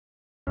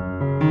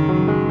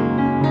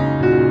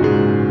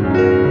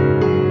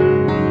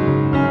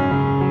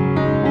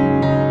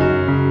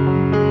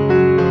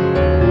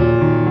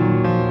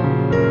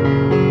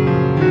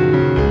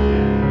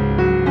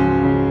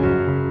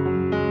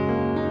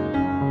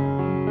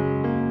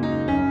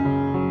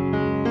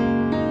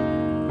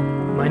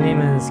My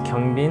name is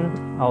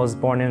Kyungbin. I was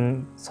born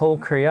in Seoul,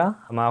 Korea.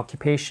 My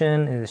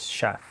occupation is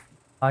chef.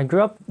 I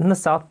grew up in the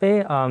South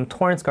Bay,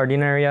 Torrance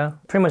Garden area.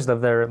 Pretty much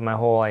lived there my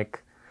whole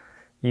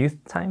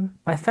youth time.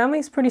 My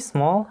family's pretty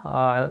small.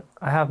 I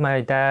have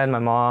my dad, my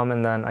mom,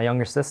 and then a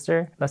younger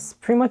sister. That's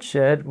pretty much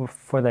it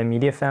for the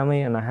immediate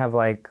family. And I have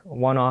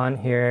one aunt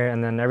here,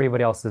 and then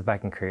everybody else is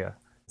back in Korea.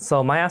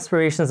 So my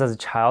aspirations as a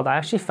child, I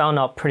actually found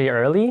out pretty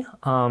early.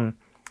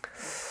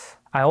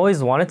 I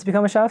always wanted to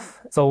become a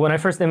chef. So when I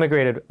first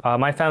immigrated,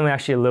 my family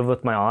actually lived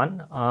with my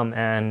aunt,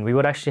 and we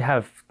would actually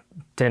have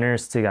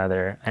dinners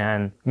together.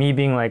 And me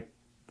being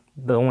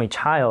the only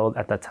child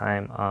at that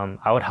time,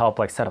 I would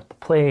help set up the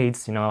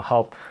plates,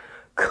 help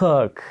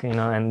cook,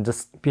 and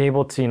just be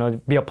able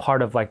to, be a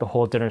part of the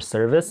whole dinner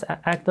service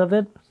act of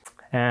it.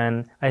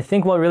 And I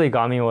think what really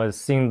got me was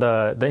seeing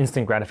the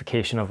instant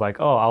gratification of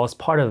oh, I was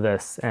part of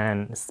this,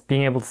 and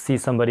being able to see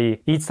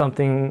somebody eat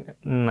something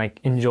and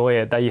enjoy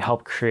it that you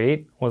helped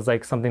create was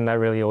something that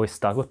really always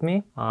stuck with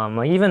me.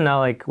 Even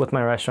now, with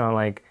my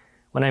restaurant,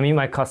 when I meet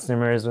my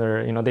customers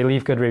or they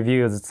leave good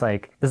reviews, it's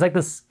there's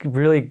this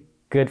really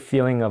good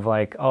feeling of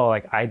oh,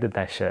 I did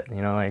that shit,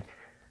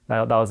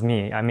 that was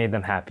me. I made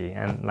them happy,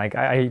 and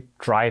I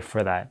drive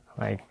for that.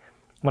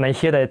 When I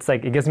hear that, it's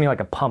it gives me a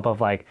pump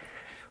of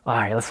all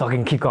right, let's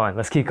fucking keep going.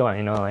 Let's keep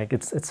going.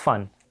 It's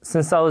fun.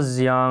 Since I was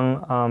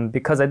young,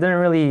 because I didn't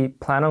really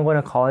plan on going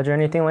to college or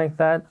anything like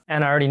that,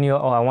 and I already knew,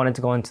 I wanted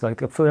to go into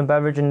the food and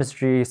beverage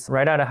industry. So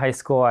right out of high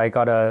school, I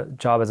got a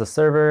job as a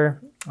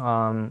server,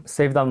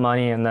 saved up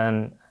money, and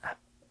then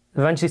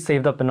eventually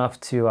saved up enough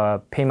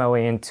to pay my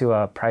way into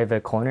a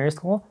private culinary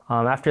school.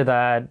 After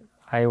that,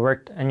 I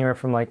worked anywhere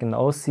from in the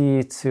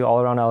OC to all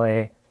around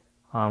LA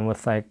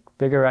with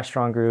bigger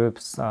restaurant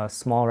groups,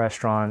 small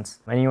restaurants,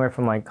 anywhere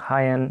from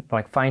high-end,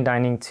 fine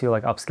dining to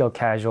upscale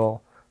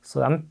casual.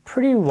 So I'm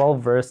pretty well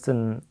versed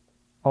in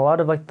a lot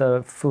of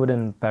the food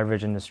and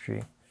beverage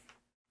industry.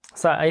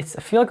 So I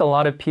feel a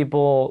lot of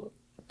people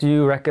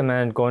do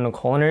recommend going to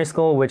culinary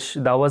school, which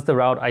that was the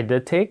route I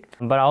did take.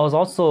 But I was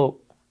also,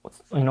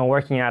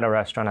 working at a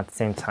restaurant at the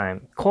same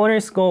time.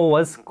 Culinary school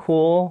was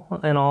cool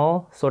and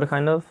all,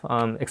 kind of,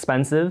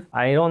 expensive.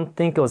 I don't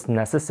think it was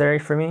necessary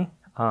for me.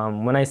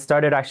 When I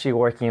started actually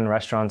working in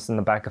restaurants in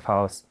the back of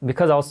house,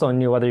 because I also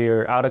knew whether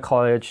you're out of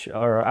college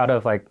or out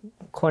of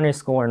culinary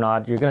school or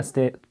not, you're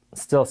gonna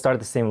still start at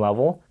the same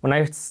level. When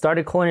I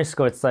started culinary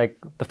school, it's the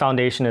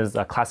foundation is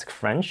classic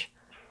French.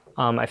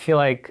 I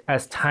feel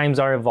as times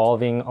are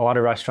evolving, a lot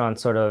of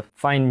restaurants sort of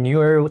find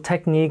newer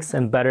techniques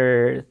and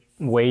better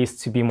ways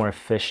to be more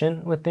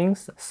efficient with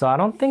things. So I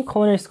don't think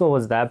culinary school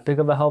was that big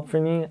of a help for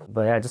me.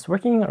 But yeah, just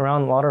working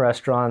around a lot of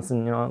restaurants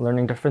and,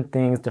 learning different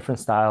things, different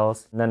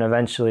styles. And then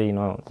eventually,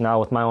 now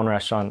with my own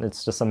restaurant,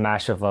 it's just a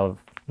mashup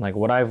of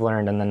what I've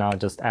learned and then now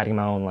just adding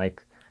my own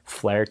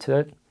flair to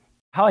it.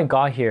 How I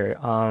got here,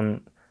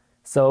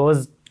 so it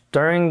was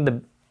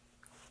during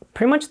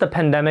pretty much the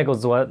pandemic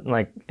was what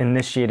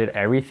initiated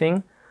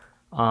everything.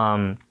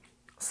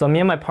 So me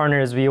and my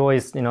partners, we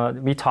always,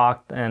 we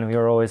talked and we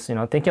were always,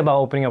 thinking about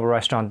opening up a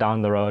restaurant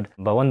down the road.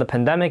 But when the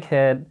pandemic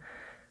hit,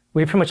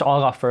 we pretty much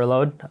all got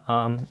furloughed,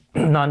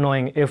 not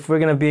knowing if we're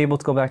going to be able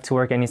to go back to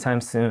work anytime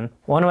soon.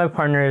 One of my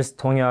partners,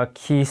 Dong-hyuk,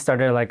 he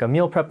started a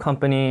meal prep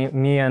company.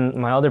 Me and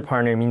my other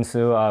partner,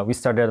 Min-soo, we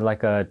started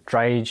a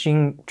dry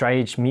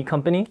aged meat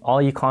company,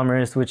 all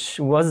ecommerce, which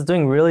was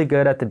doing really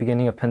good at the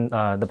beginning of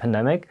the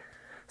pandemic.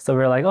 So we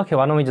were okay,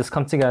 why don't we just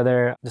come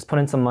together, just put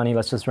in some money,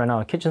 let's just rent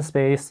out a kitchen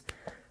space.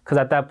 Because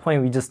at that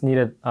point, we just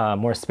needed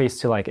more space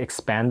to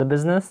expand the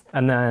business.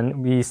 And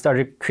then we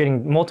started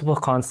creating multiple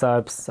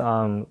concepts.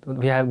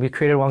 We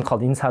created one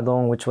called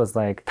인사동, which was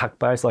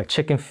닭발, so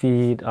chicken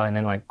feet, and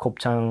then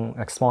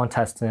곱창, small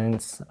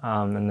intestines.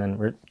 And then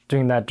we're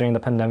doing that during the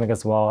pandemic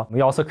as well.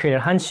 We also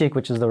created Hanchic,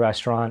 which is the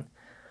restaurant,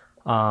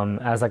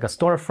 as a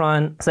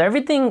storefront. So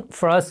everything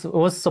for us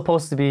was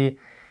supposed to be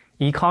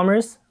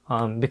e-commerce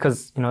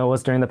because it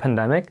was during the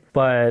pandemic.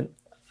 But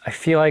I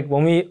feel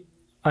when we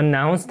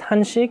announced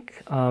Hanchic,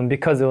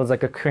 because it was a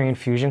Korean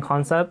fusion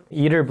concept,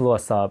 Eater blew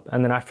us up.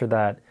 And then after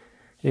that,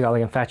 you got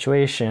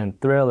Infatuation,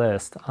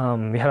 Thrillist.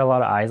 We had a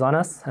lot of eyes on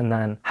us. And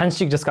then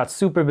Hanchic just got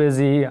super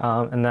busy.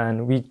 And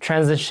then we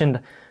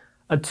transitioned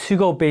a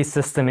to-go based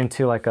system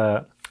into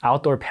a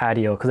outdoor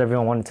patio because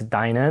everyone wanted to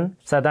dine in.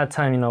 So at that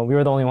time, we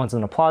were the only ones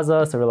in the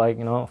plaza. So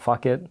we're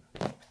fuck it.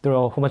 There were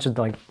a whole bunch of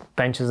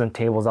benches and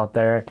tables out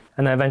there.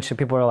 And then eventually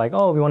people were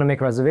oh, we want to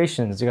make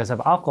reservations. You guys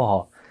have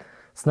alcohol.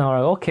 So now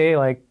we're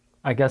okay,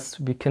 I guess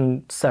we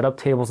can set up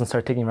tables and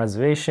start taking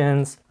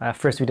reservations. At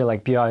first we did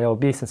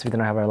BYOB since we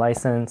didn't have our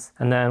license.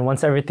 And then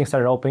once everything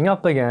started opening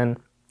up again,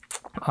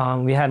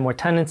 we had more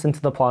tenants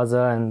into the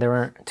plaza and they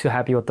weren't too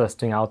happy with us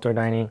doing outdoor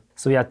dining.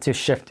 So we had to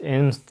shift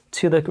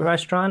into the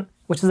restaurant,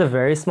 which is a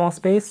very small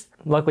space.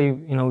 Luckily,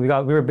 we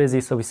were busy,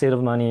 so we saved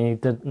up money,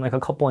 did a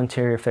couple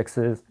interior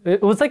fixes.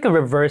 It was a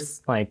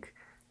reverse,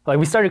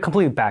 we started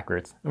completely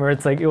backwards, where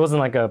it's it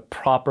wasn't a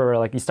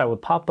proper, you start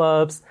with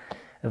pop-ups,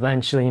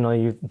 eventually,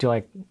 you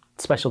do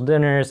special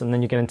dinners, and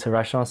then you get into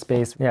restaurant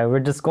space. Yeah, we're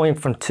just going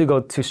from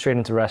to-go to straight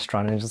into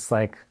restaurant, and it's just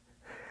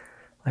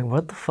like,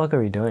 what the fuck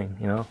are we doing,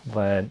 you know?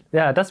 But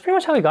yeah, that's pretty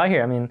much how we got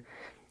here. I mean,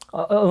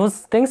 it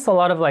was thanks to a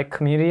lot of like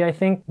community, I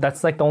think.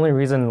 That's like the only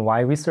reason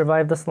why we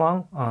survived this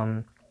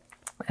long.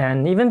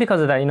 And even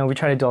because of that, you know, we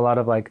try to do a lot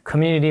of like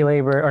community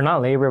labor, or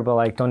not labor, but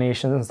like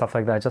donations and stuff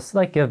like that, just to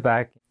like give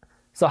back.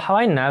 So how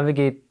I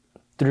navigate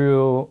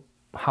through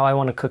how I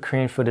want to cook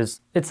Korean food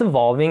is it's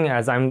evolving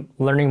as I'm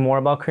learning more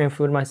about Korean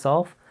food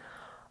myself.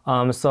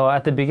 So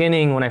at the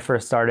beginning when I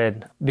first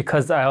started,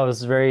 because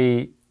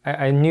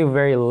I knew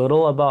very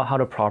little about how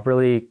to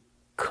properly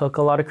cook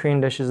a lot of Korean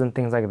dishes and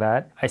things like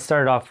that. I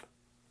started off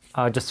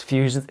just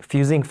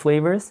fusing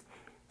flavors.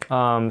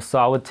 So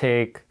I would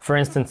take, for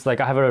instance,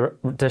 like I have a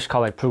dish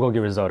called like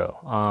bulgogi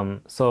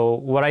risotto. So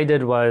what I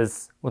did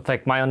was, with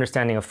like my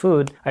understanding of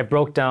food, I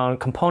broke down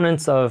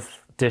components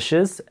of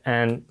dishes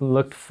and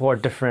looked for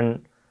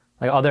different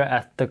like other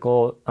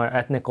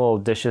ethnical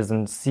dishes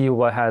and see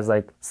what has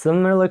like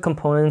similar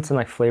components and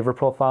like flavor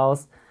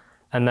profiles.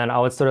 And then I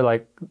would sort of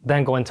like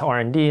then go into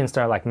R&D and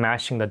start like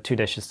mashing the two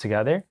dishes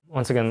together.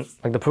 Once again,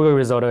 like the bulgogi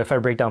risotto, if I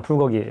break down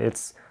bulgogi,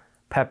 it's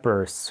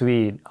pepper,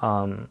 sweet,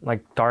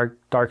 like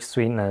dark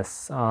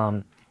sweetness,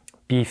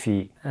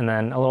 beefy, and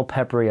then a little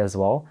peppery as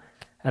well.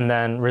 And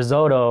then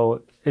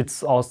risotto,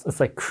 it's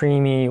like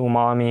creamy,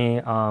 umami.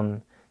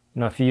 You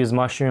know, if you use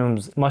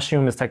mushrooms,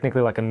 mushroom is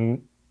technically like a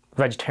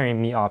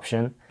vegetarian meat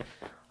option.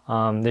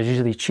 There's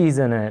usually cheese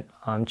in it.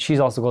 Cheese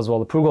also goes well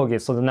with bulgogi.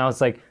 So now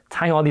it's like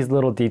tying all these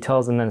little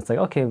details, and then it's like,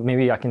 okay,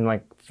 maybe I can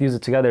like fuse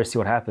it together, see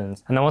what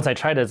happens. And then once I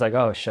tried it, it's like,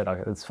 oh shit,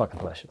 okay, it's fucking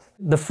delicious.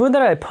 The food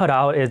that I put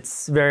out,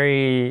 it's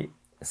very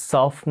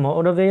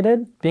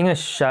self-motivated. Being a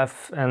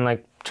chef and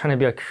like trying to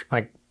be a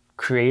like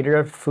creator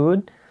of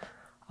food,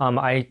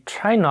 I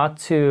try not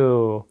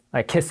to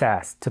like kiss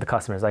ass to the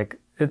customers. Like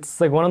it's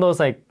like one of those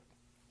like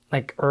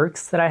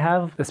irks that I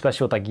have,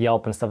 especially with like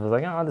Yelp and stuff. It's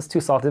like, oh, this is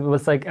too salty. But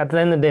it's like at the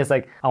end of the day, it's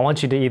like I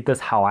want you to eat this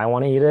how I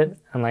want to eat it,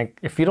 and like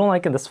if you don't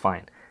like it, that's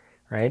fine,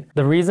 right?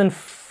 The reason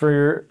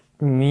for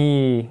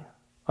me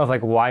of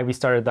like why we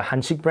started the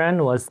Hanchic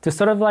brand was to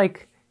sort of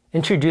like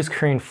introduce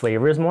Korean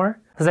flavors more,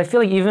 because I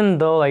feel like even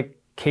though like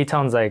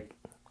K-Town's like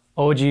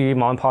OG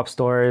mom and pop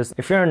stores,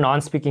 if you're a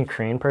non-speaking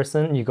Korean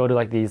person, you go to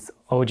like these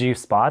OG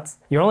spots,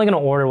 you're only gonna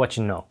order what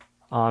you know.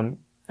 And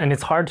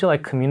it's hard to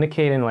like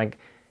communicate and like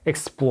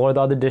explore the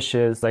other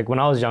dishes. Like when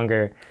I was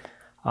younger,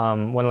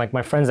 when like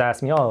my friends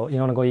asked me, oh, you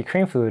wanna go eat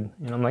Korean food?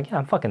 You know, I'm like, yeah,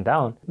 I'm fucking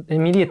down. The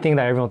immediate thing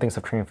that everyone thinks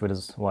of Korean food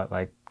is what,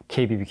 like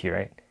kbbq,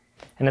 right?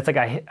 And it's like,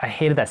 I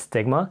hated that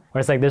stigma, where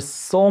it's like, there's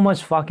so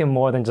much fucking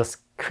more than just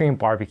Korean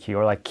barbecue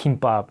or like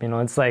kimbap, you know?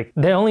 It's like,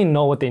 they only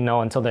know what they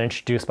know until they're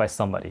introduced by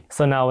somebody.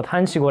 So now with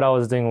Hanchic, what I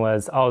was doing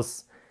was, I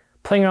was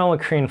playing around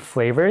with Korean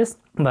flavors,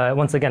 but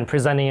once again,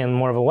 presenting in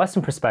more of a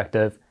Western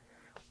perspective.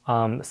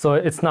 So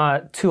it's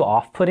not too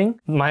off-putting.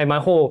 My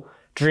whole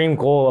dream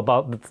goal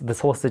about this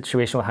whole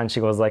situation with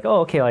Hanchic was like,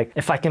 oh, okay, like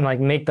if I can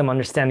like make them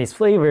understand these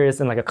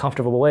flavors in like a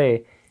comfortable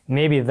way,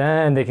 maybe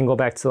then they can go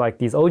back to like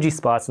these OG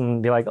spots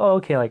and be like, oh,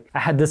 okay, like I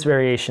had this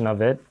variation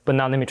of it, but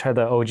now let me try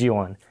the OG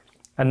one.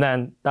 And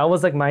then that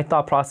was like my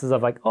thought process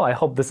of like, oh, I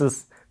hope this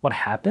is what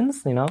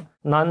happens, you know?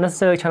 Not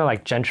necessarily trying to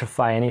like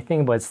gentrify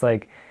anything, but it's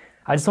like,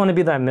 I just want to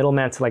be that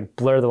middleman to like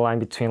blur the line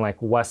between like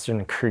Western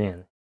and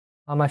Korean.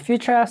 My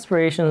future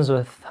aspirations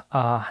with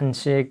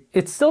Hanchic,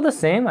 it's still the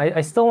same.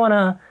 I still want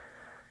to,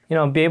 you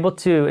know, be able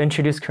to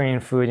introduce Korean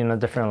food in a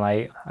different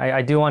light.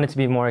 I do want it to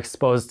be more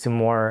exposed to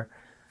more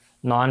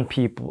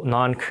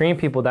non-Korean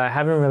people that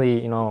haven't really,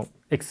 you know,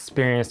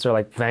 experienced or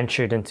like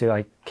ventured into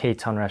like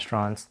K-Town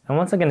restaurants. And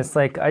once again, it's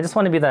like, I just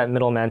want to be that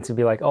middleman to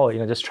be like, oh, you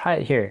know, just try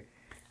it here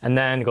and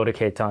then go to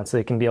K-Town so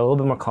it can be a little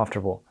bit more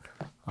comfortable.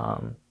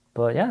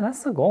 But yeah,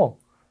 that's the goal.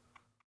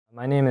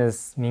 My name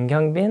is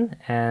Kyungbin Min,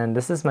 and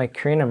this is my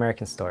Korean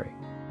American story.